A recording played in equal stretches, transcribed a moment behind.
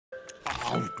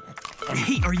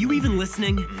Hey, are you even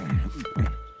listening?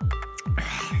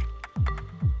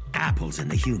 Apples in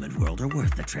the human world are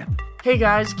worth the trip. Hey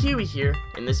guys, Kiwi here.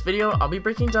 In this video, I'll be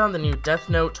breaking down the new Death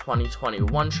Note 2020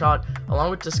 one-shot, along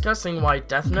with discussing why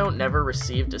Death Note never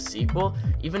received a sequel,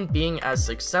 even being as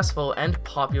successful and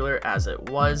popular as it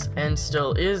was, and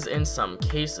still is in some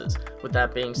cases. With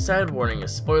that being said, warning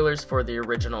is spoilers for the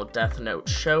original Death Note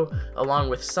show, along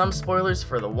with some spoilers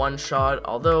for the one-shot,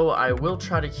 although I will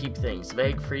try to keep things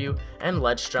vague for you, and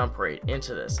let's jump right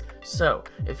into this. So,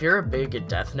 if you're a big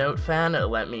Death Note fan,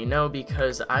 let me know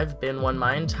because I've been one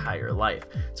my entire life.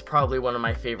 It's probably one of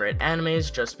my favorite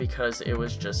animes just because it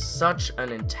was just such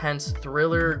an intense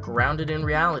thriller grounded in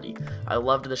reality. I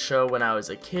loved the show when I was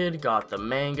a kid, got the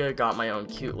manga, got my own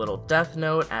cute little Death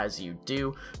Note, as you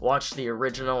do, watched the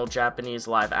original Japanese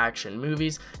live action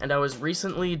movies, and I was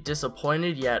recently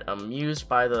disappointed yet amused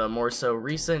by the more so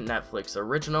recent Netflix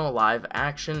original live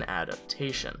action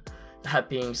adaptation. That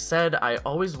being said, I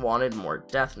always wanted more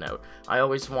Death Note. I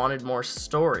always wanted more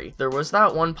story. There was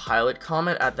that one pilot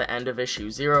comment at the end of issue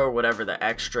 0 or whatever the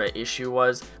extra issue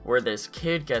was, where this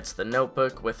kid gets the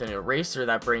notebook with an eraser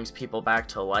that brings people back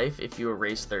to life if you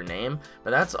erase their name, but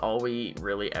that's all we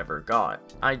really ever got.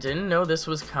 I didn't know this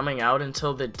was coming out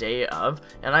until the day of,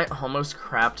 and I almost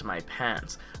crapped my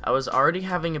pants. I was already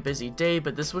having a busy day,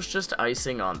 but this was just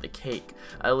icing on the cake.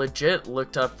 I legit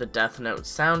looked up the Death Note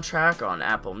soundtrack on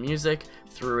Apple Music,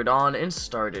 threw it on, and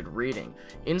started reading.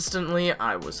 Instantly,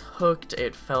 I was hooked.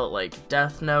 It felt like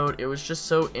Death Note. It was just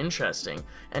so interesting,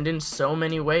 and in so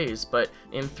many ways, but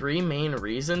in 3 main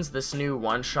reasons, this new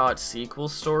one-shot sequel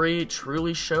story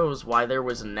truly shows why there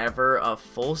was never a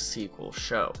full sequel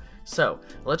show. So,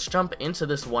 let's jump into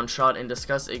this one-shot and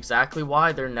discuss exactly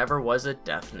why there never was a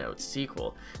Death Note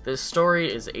sequel. This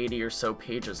story is 80 or so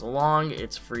pages long,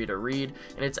 it's free to read,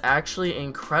 and it's actually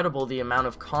incredible the amount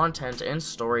of content and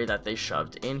story that they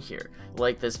shoved in here.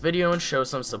 Like this video and show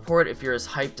some support if you're as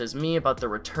hyped as me about the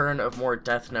return of more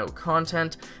Death Note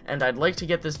content, and I'd like to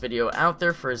get this video out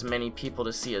there for as many people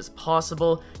to see as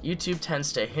possible. YouTube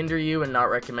tends to hinder you and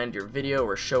not recommend your video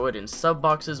or show it in sub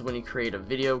boxes when you create a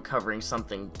video covering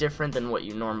something different than what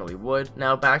you normally would.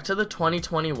 Now back to the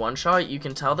 2020 one-shot, you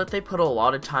can tell that they put a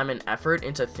lot of time and effort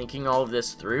into thinking all of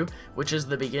this through, which is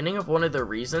the beginning of one of the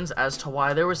reasons as to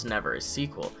why there was never a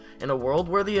sequel. In a world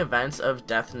where the events of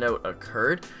Death Note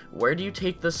occurred, where do you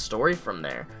take the story from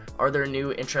there? Are there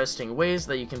new interesting ways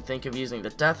that you can think of using the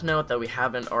Death Note that we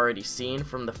haven't already seen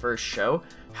from the first show?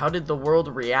 How did the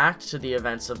world react to the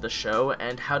events of the show,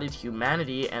 and how did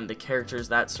humanity and the characters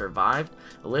that survived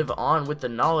live on with the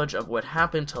knowledge of what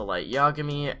happened to Light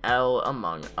Yagami, L,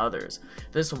 among others?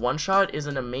 This one-shot is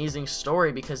an amazing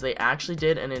story because they actually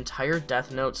did an entire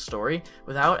Death Note story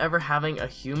without ever having a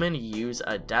human use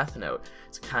a Death Note.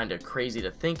 It's kinda crazy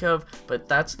to think of, but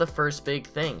that's the first big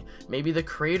thing. Maybe the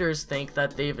creators think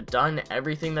that they've done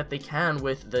everything that they can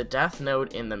with the Death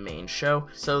Note in the main show,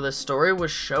 so the story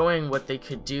was showing what they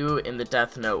could do in the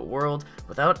Death Note world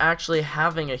without actually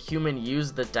having a human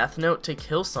use the Death Note to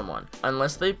kill someone.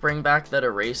 Unless they bring back that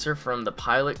eraser from the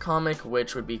pilot comic,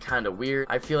 which would be kinda weird.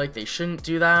 I feel like they shouldn't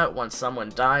do that. Once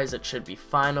someone dies, it should be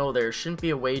final. There shouldn't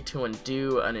be a way to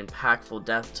undo an impactful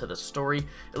death to the story.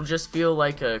 It'll just feel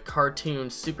like a cartoon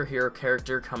superhero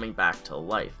character coming back to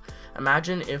life.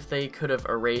 Imagine if they could have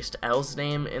erased L's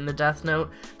name in the Death Note.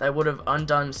 That would have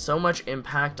undone so much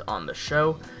impact on the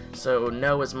show. So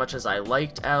no, as much as I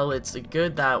liked L, it's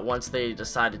good that once they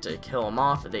decided to kill him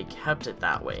off, they kept it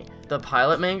that way. The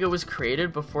pilot manga was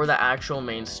created before the actual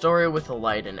main story with the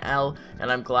Light and L, and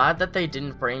I'm glad that they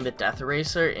didn't bring the Death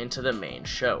Eraser into the main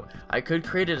show. I could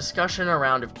create a discussion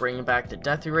around if bringing back the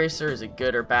Death Eraser is a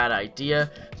good or bad idea,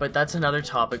 but that's another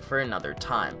topic for another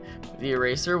time. The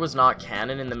eraser was not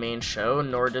canon in the main show,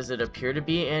 nor does it appear to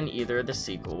be in either of the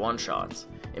sequel one-shots.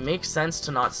 It makes sense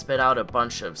to not spit out a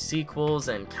bunch of sequels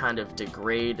and kind of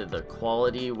degrade the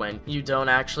quality when you don't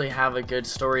actually have a good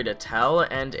story to tell,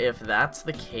 and if that's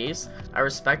the case, I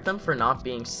respect them for not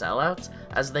being sellouts,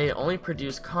 as they only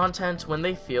produce content when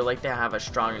they feel like they have a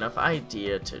strong enough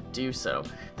idea to do so.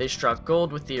 They struck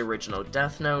gold with the original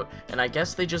Death Note, and I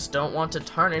guess they just don't want to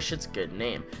tarnish its good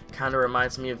name. Kinda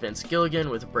reminds me of Vince Gilligan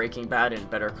with Breaking Bad and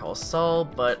Better Call Saul,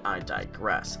 but I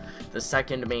digress. The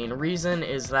second main reason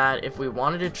is that if we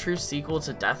wanted a true sequel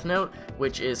to Death Note,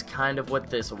 which is kind of what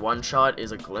this one-shot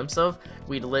is a glimpse of,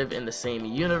 we'd live in the same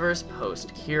universe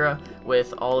post-Kira,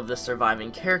 with all of the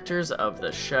surviving characters of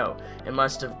the show. It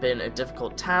must have been a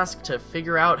difficult task to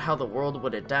figure out how the world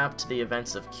would adapt to the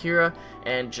events of Kira,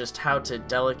 and just how to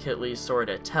delicately sort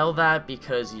of tell that,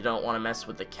 because you don't want to mess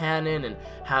with the canon and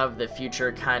have the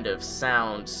future kind of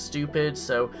sound stupid.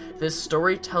 So this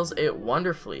story tells it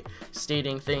wonderfully,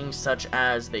 stating things such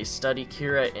as they study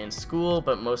Kira in school,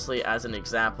 but mostly as an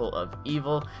example of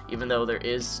evil, even though there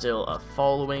is still a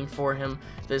following for him.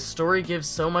 This story gives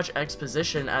so much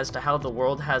exposition as to how the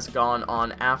world has gone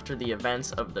on after the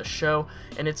events of the show,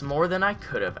 and it's more than I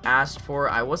could have asked for.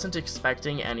 I wasn't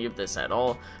expecting any of this at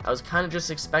all. I was kind of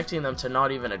just expecting them to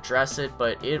not even address it,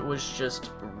 but it was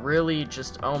just really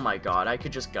just, oh my god, I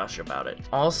could just gush about it.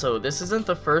 Also, this isn't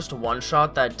the first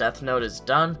one-shot that Death Note has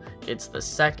done, it's the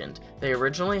second. They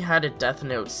originally had a Death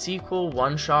Note sequel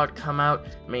one-shot come out,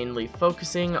 mainly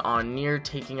focusing on Nier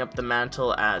taking up the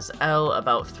mantle as L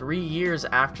about 3 years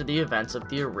after the events of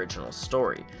the original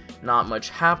story. Not much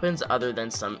happens other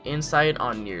than some insight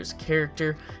on Nier's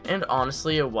character, and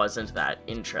honestly it wasn't that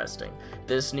interesting.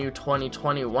 This new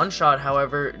 2020 one-shot,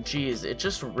 however, geez, it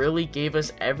just really gave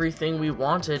us everything we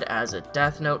wanted as a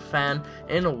Death Note fan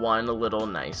in one little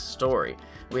nice story.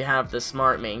 We have the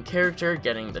smart main character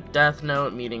getting the Death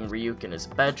Note, meeting Ryuk in his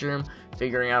bedroom,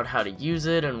 figuring out how to use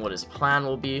it and what his plan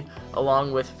will be,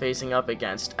 along with facing up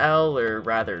against L, or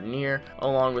rather Nier,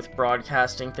 along with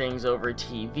broadcasting things over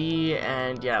TV,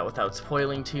 and yeah, without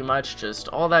spoiling too much, just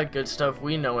all that good stuff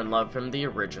we know and love from the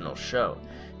original show.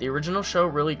 The original show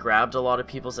really grabbed a lot of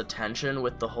people's attention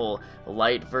with the whole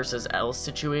Light versus L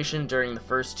situation during the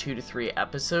first 2 to 3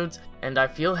 episodes, and I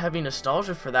feel heavy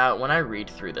nostalgia for that when I read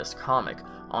through this comic.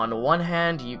 On one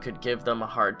hand, you could give them a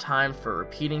hard time for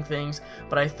repeating things,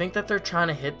 but I think that they're trying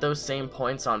to hit those same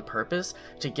points on purpose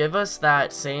to give us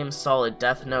that same solid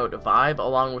Death Note vibe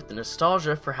along with the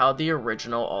nostalgia for how the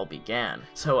original all began.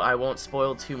 So I won't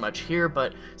spoil too much here,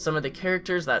 but some of the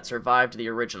characters that survived the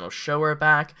original show are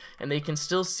back, and they can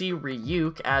still see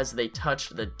Ryuk as they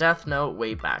touched the Death Note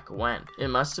way back when. It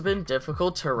must have been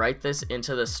difficult to write this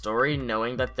into the story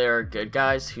knowing that there are good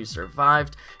guys who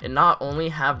survived and not only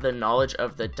have the knowledge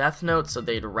of the Death Note so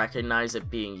they'd recognize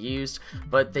it being used,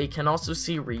 but they can also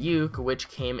see Ryuk, which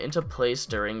came into place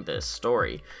during this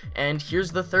story. And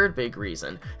here's the third big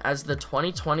reason. As the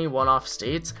 2020 one-off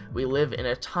states, we live in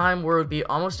a time where it would be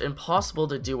almost impossible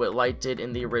to do what Light did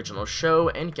in the original show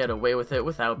and get away with it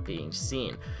without being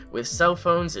seen. With cell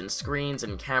phones and screens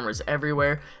and cameras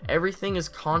everywhere, everything is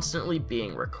constantly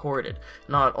being recorded.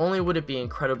 Not only would it be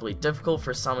incredibly difficult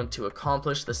for someone to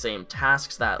accomplish the same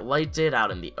tasks that Light did out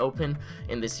in the open,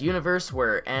 in this universe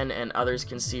where N and others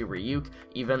can see Ryuk,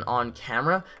 even on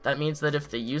camera, that means that if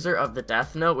the user of the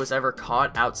Death Note was ever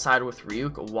caught outside with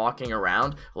Ryuk walking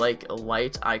around like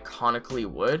Light iconically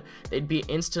would, they'd be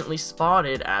instantly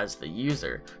spotted as the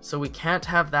user. So we can't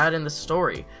have that in the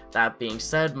story. That being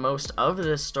said, most of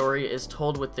this story is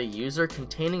told with the user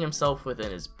containing himself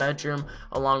within his bedroom,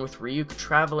 along with Ryuk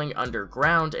traveling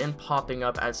underground and popping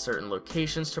up at certain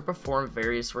locations to perform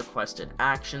various requested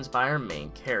actions by our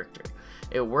main character.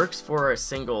 It works for a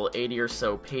single 80 or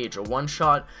so page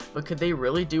one-shot, but could they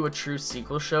really do a true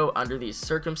sequel show under these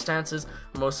circumstances,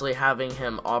 mostly having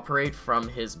him operate from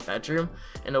his bedroom?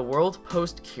 In a world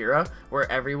post-Kira,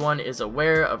 where everyone is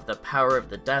aware of the power of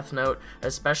the Death Note,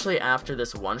 especially after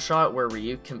this one-shot where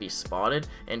Ryuk can be spotted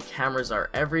and cameras are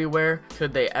everywhere,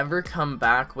 could they ever come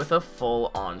back with a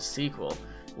full-on sequel?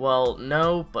 Well,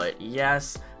 no, but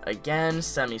yes. Again,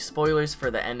 semi-spoilers for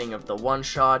the ending of the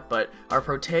one-shot, but our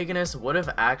protagonist would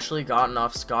have actually gotten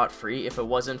off scot-free if it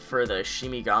wasn't for the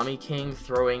Shimigami King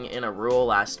throwing in a rule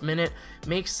last minute.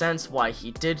 Makes sense why he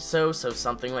did so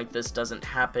something like this doesn't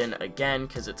happen again,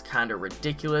 because it's kinda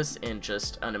ridiculous in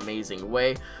just an amazing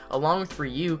way, along with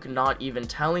Ryuk not even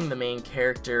telling the main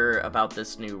character about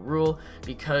this new rule,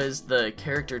 because the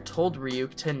character told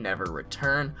Ryuk to never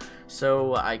return.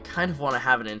 So I kind of want to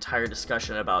have an entire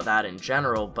discussion about that in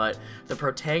general, but the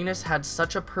protagonist had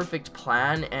such a perfect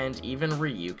plan, and even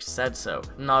Ryuk said so.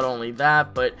 Not only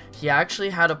that, but he actually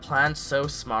had a plan so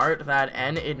smart that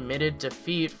N admitted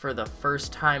defeat for the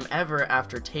first time ever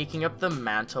after taking up the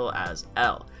mantle as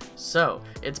L. So,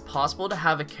 it's possible to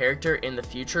have a character in the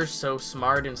future so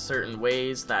smart in certain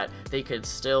ways that they could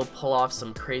still pull off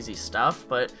some crazy stuff,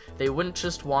 but they wouldn't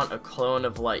just want a clone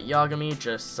of Light Yagami,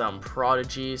 just some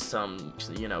prodigy, some,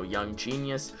 young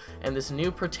genius, and this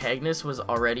new protagonist was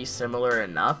already similar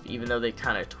enough, even though they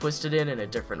kind of twisted it in a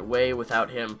different way without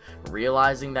him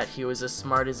realizing that he was as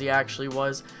smart as he actually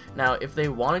was. Now, if they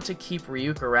wanted to keep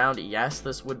Ryuk around, yes,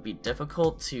 this would be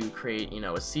difficult to create,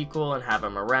 a sequel and have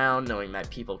him around, knowing that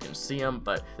people can see them,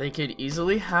 but they could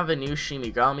easily have a new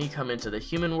Shinigami come into the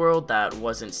human world that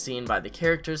wasn't seen by the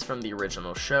characters from the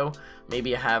original show.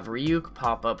 Maybe have Ryuk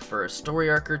pop up for a story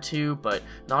arc or two, but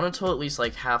not until at least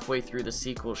like halfway through the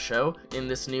sequel show. In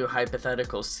this new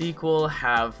hypothetical sequel,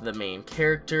 have the main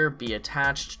character be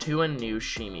attached to a new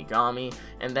Shinigami,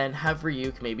 and then have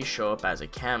Ryuk maybe show up as a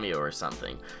cameo or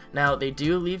something. Now, they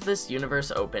do leave this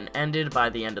universe open-ended by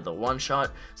the end of the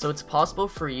one-shot, so it's possible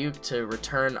for Ryuk to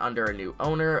return under a new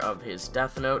owner of his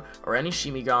Death Note, or any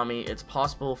Shinigami. It's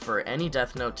possible for any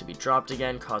Death Note to be dropped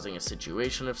again, causing a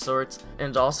situation of sorts.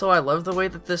 And also, I love the way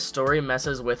that this story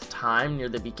messes with time near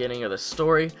the beginning of the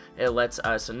story. It lets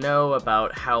us know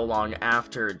about how long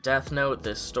after Death Note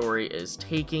this story is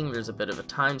taking. There's a bit of a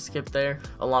time skip there,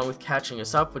 along with catching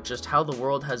us up with just how the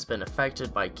world has been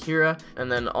affected by Kira, and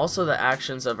then also the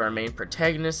actions of our main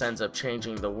protagonist ends up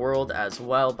changing the world as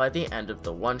well by the end of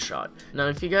the one-shot. Now,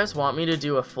 if you guys want me to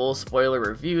do a full spoiler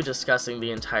review discussing the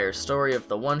entire story of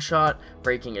the one-shot,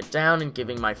 breaking it down and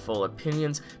giving my full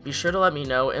opinions, be sure to let me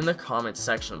know in the comments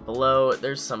section below.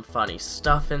 There's some funny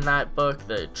stuff in that book.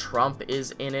 The Trump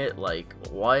is in it, like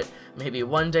what? Maybe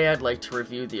one day I'd like to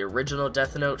review the original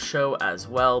Death Note show as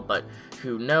well, but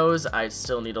who knows, I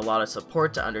still need a lot of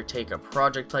support to undertake a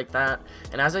project like that.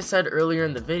 And as I said earlier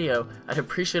in the video, I'd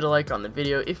appreciate a like on the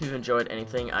video if you've enjoyed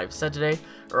anything I've said today,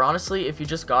 or honestly, if you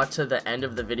just got to the end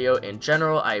of the video in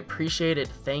general, I appreciate it.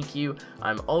 Thank you.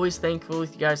 I'm always thankful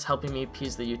with you guys helping me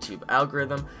appease the YouTube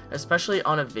algorithm, especially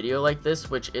on a video like this,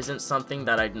 which isn't something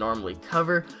that I'd normally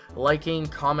cover. Liking,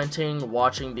 commenting,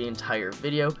 watching the entire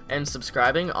video, and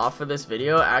subscribing off of this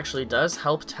video actually does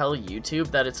help tell YouTube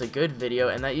that it's a good video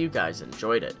and that you guys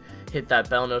enjoyed it. Hit that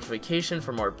bell notification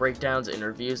for more breakdowns and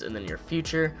reviews in the near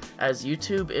future, as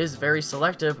YouTube is very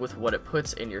selective with what it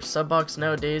puts in your sub box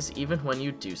nowadays, even when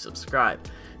you do subscribe.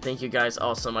 Thank you guys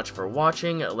all so much for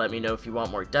watching. Let me know if you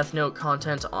want more Death Note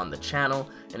content on the channel,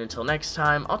 and until next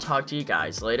time, I'll talk to you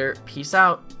guys later. Peace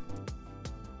out!